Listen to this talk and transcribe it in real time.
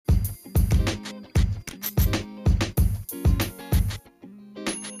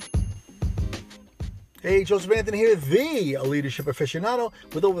Hey, Joseph Anthony here, the leadership aficionado.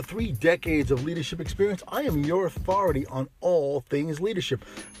 With over 3 decades of leadership experience, I am your authority on all things leadership.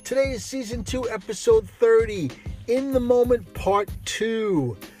 Today is Season 2, Episode 30, In the Moment, Part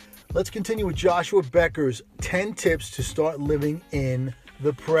 2. Let's continue with Joshua Becker's 10 tips to start living in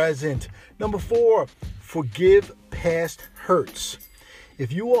the present. Number 4, forgive past hurts.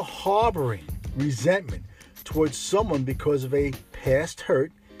 If you are harboring resentment towards someone because of a past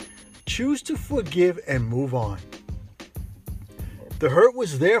hurt, choose to forgive and move on. The hurt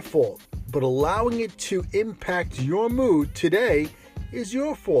was their fault, but allowing it to impact your mood today is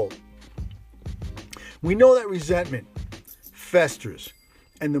your fault. We know that resentment festers,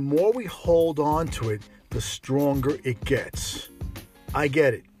 and the more we hold on to it, the stronger it gets. I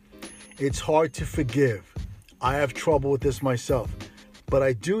get it. It's hard to forgive. I have trouble with this myself, but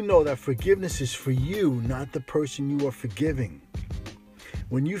I do know that forgiveness is for you, not the person you are forgiving.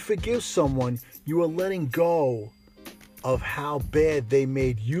 When you forgive someone, you are letting go of how bad they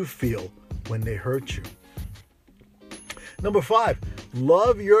made you feel when they hurt you. Number 5,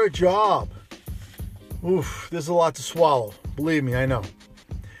 love your job. Oof, there's a lot to swallow. Believe me, I know.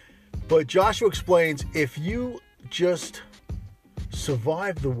 But Joshua explains, if you just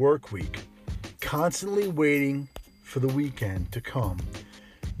survive the work week, constantly waiting for the weekend to come,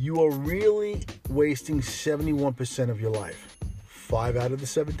 you are really wasting 71% of your life. 5 out of the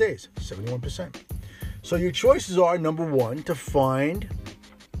 7 days, 71%. So your choices are, number 1, to find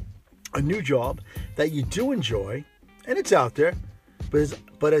a new job that you do enjoy, and it's out there.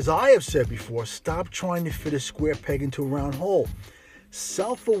 But as I have said before, stop trying to fit a square peg into a round hole.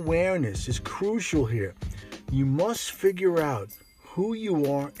 Self-awareness is crucial here. You must figure out who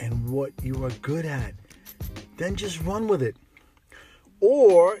you are and what you are good at. Then just run with it.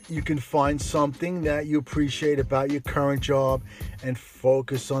 Or you can find something that you appreciate about your current job and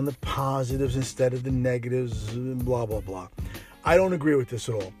focus on the positives instead of the negatives, blah, blah, blah. I don't agree with this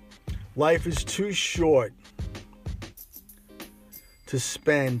at all. Life is too short to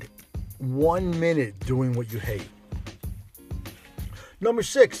spend 1 minute doing what you hate. Number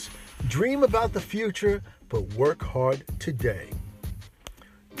 6, dream about the future, but work hard today.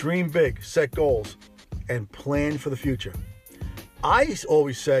 Dream big, set goals, and plan for the future. I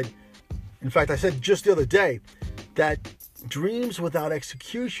always said, in fact, I said just the other day, that dreams without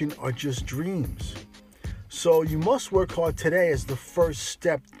execution are just dreams. So you must work hard today as the first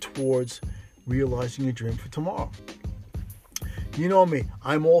step towards realizing your dream for tomorrow. You know me,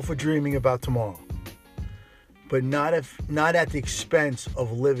 I'm all for dreaming about tomorrow, but not at the expense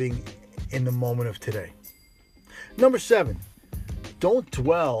of living in the moment of today. Number 7, don't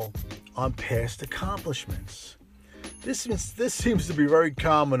dwell on past accomplishments. This seems to be very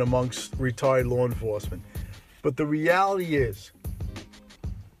common amongst retired law enforcement. But the reality is,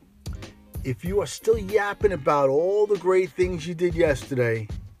 if you are still yapping about all the great things you did yesterday,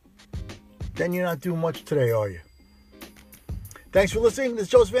 then you're not doing much today, are you? Thanks for listening. This is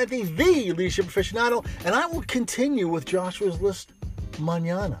Joseph Anthony, the leadership aficionado, and I will continue with Joshua's list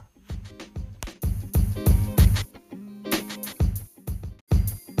mañana.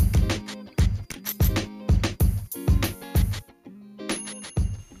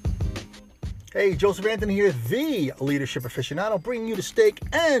 Hey, Joseph Anthony here, the leadership aficionado, bringing you the steak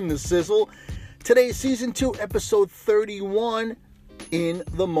and the sizzle. Today is Season 2, Episode 31, In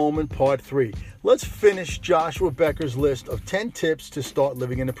the Moment, Part 3. Let's finish Joshua Becker's list of 10 tips to start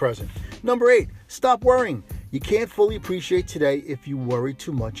living in the present. Number 8, stop worrying. You can't fully appreciate today if you worry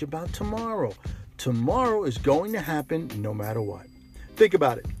too much about tomorrow. Tomorrow is going to happen no matter what. Think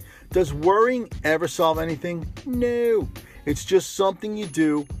about it. Does worrying ever solve anything? No. It's just something you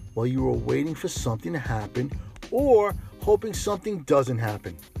do while you are waiting for something to happen or hoping something doesn't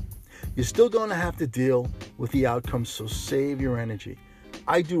happen. You're still going to have to deal with the outcome, so save your energy.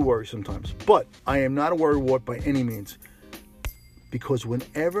 I do worry sometimes, but I am not a worrywart by any means, because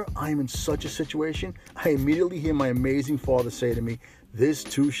whenever I'm in such a situation, I immediately hear my amazing father say to me, "This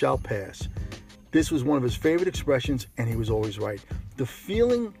too shall pass." This was one of his favorite expressions, and he was always right. The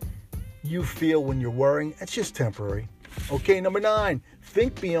feeling you feel when you're worrying, it's just temporary. Okay, number 9,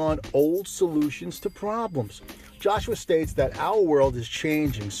 think beyond old solutions to problems. Joshua states that our world is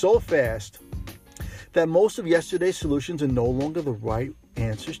changing so fast that most of yesterday's solutions are no longer the right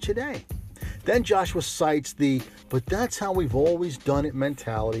answers today. Then Joshua cites the "but that's how we've always done it"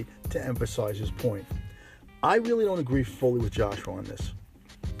 mentality to emphasize his point. I really don't agree fully with Joshua on this.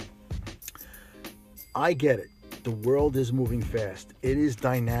 I get it. The world is moving fast. It is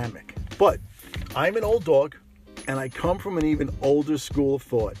dynamic. But I'm an old dog, and I come from an even older school of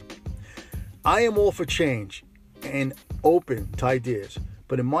thought. I am all for change and open to ideas,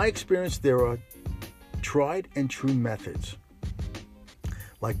 but in my experience, there are tried and true methods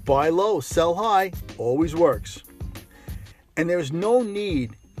like buy low, sell high always works. And there's no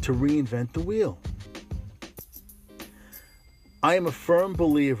need to reinvent the wheel. I am a firm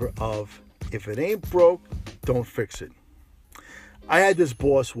believer of if it ain't broke, don't fix it. I had this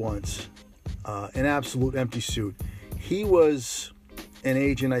boss once, an absolute empty suit. He was an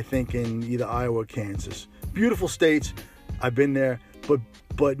agent, I think, in either Iowa or Kansas. Beautiful states. I've been there,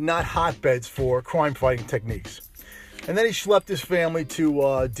 but not hotbeds for crime fighting techniques. And then he schlepped his family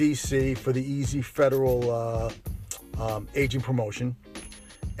to D.C. for the easy federal agent promotion.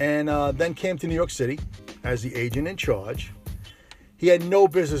 And then came to New York City as the agent in charge. He had no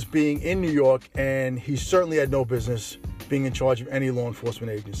business being in New York, and he certainly had no business being in charge of any law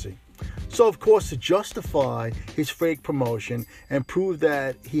enforcement agency. So, of course, to justify his fake promotion and prove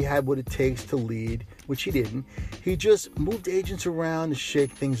that he had what it takes to lead, which he didn't, he just moved agents around to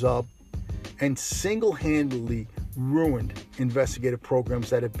shake things up and single-handedly ruined investigative programs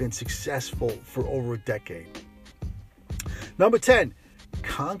that have been successful for over a decade. Number 10,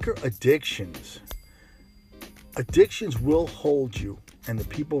 conquer addictions. Addictions will hold you and the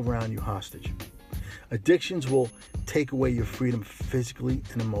people around you hostage. Addictions will take away your freedom physically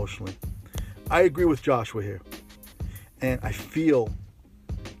and emotionally. I agree with Joshua here. And I feel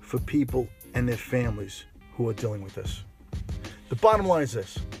for people and their families who are dealing with this. The bottom line is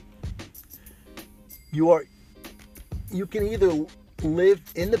this. You can either live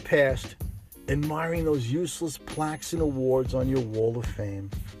in the past, admiring those useless plaques and awards on your wall of fame,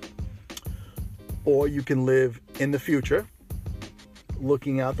 or you can live in the future,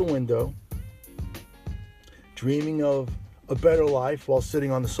 looking out the window, dreaming of a better life while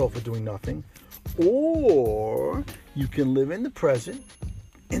sitting on the sofa doing nothing, or you can live in the present,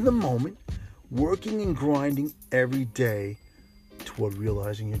 in the moment, working and grinding every day toward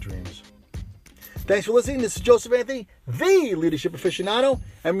realizing your dreams. Thanks for listening. This is Joseph Anthony, the Leadership Aficionado.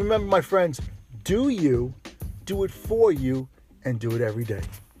 And remember, my friends, do you, do it for you, and do it every day.